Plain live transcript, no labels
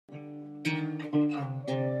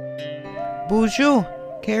Bonjour,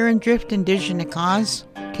 Karen Drift Indigenous.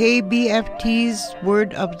 KBFT's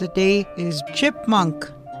word of the day is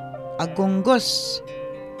chipmunk. Agongos.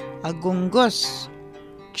 Agongos.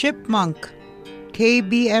 Chipmunk.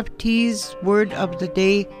 KBFT's word of the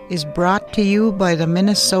day is brought to you by the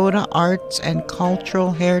Minnesota Arts and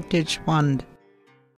Cultural Heritage Fund.